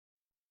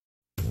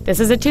This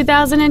is a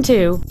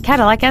 2002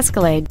 Cadillac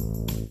Escalade.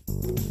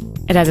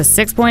 It has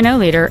a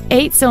 6.0-liter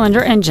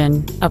 8-cylinder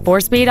engine, a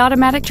 4-speed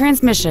automatic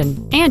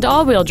transmission, and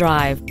all-wheel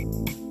drive.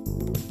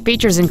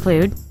 Features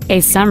include a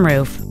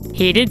sunroof,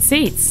 heated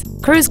seats,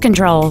 cruise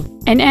control,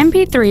 an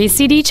MP3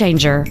 CD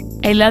changer,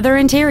 a leather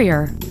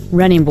interior,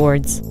 running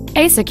boards,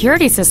 a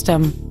security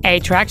system, a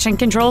traction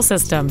control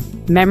system,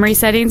 memory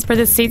settings for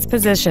the seat's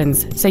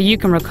positions so you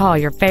can recall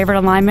your favorite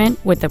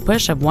alignment with the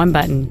push of one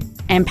button,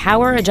 and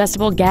power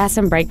adjustable gas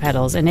and brake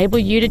pedals enable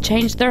you to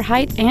change their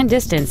height and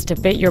distance to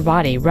fit your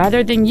body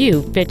rather than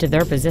you fit to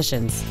their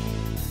positions.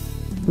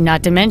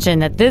 Not to mention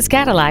that this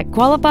Cadillac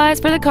qualifies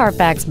for the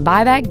Carfax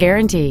buyback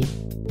guarantee.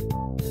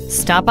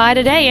 Stop by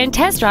today and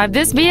test drive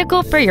this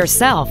vehicle for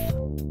yourself.